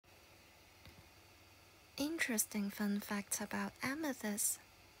Interesting fun facts about amethyst.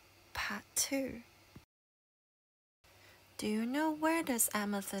 Part 2. Do you know where does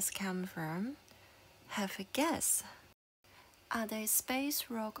amethyst come from? Have a guess. Are they space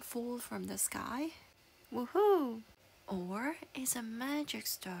rock fall from the sky? Woohoo! Or is a magic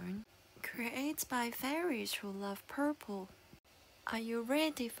stone created by fairies who love purple? Are you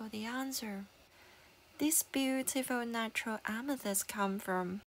ready for the answer? This beautiful natural amethyst come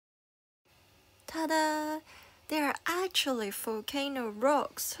from? Ta-da! They are actually volcano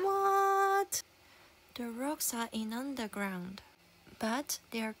rocks. What? The rocks are in underground, but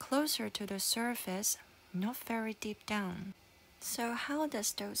they are closer to the surface, not very deep down. So how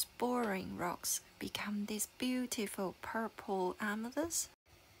does those boring rocks become this beautiful purple amethyst?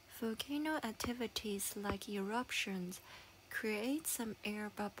 Volcano activities like eruptions create some air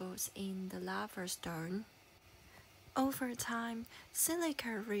bubbles in the lava stone. Over time,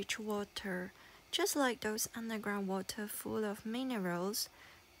 silica-rich water, just like those underground water full of minerals,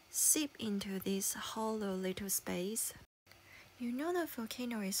 seep into this hollow little space. You know the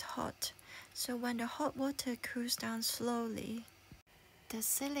volcano is hot, so when the hot water cools down slowly, the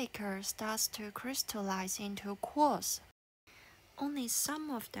silica starts to crystallize into quartz. Only some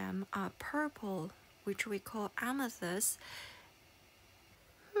of them are purple, which we call amethyst.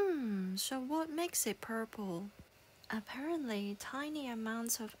 So what makes it purple? Apparently, tiny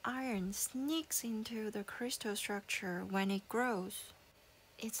amounts of iron sneaks into the crystal structure when it grows.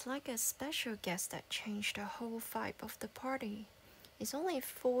 It's like a special gas that changed the whole vibe of the party. It's only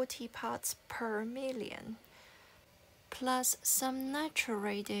 40 parts per million. Plus some natural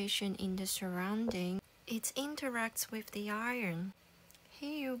radiation in the surrounding. It interacts with the iron.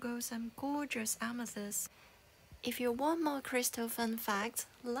 Here you go, some gorgeous amethyst. If you want more crystal fun facts,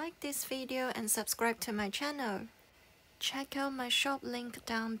 like this video and subscribe to my channel. Check out my shop link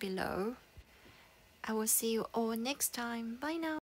down below. I will see you all next time. Bye now.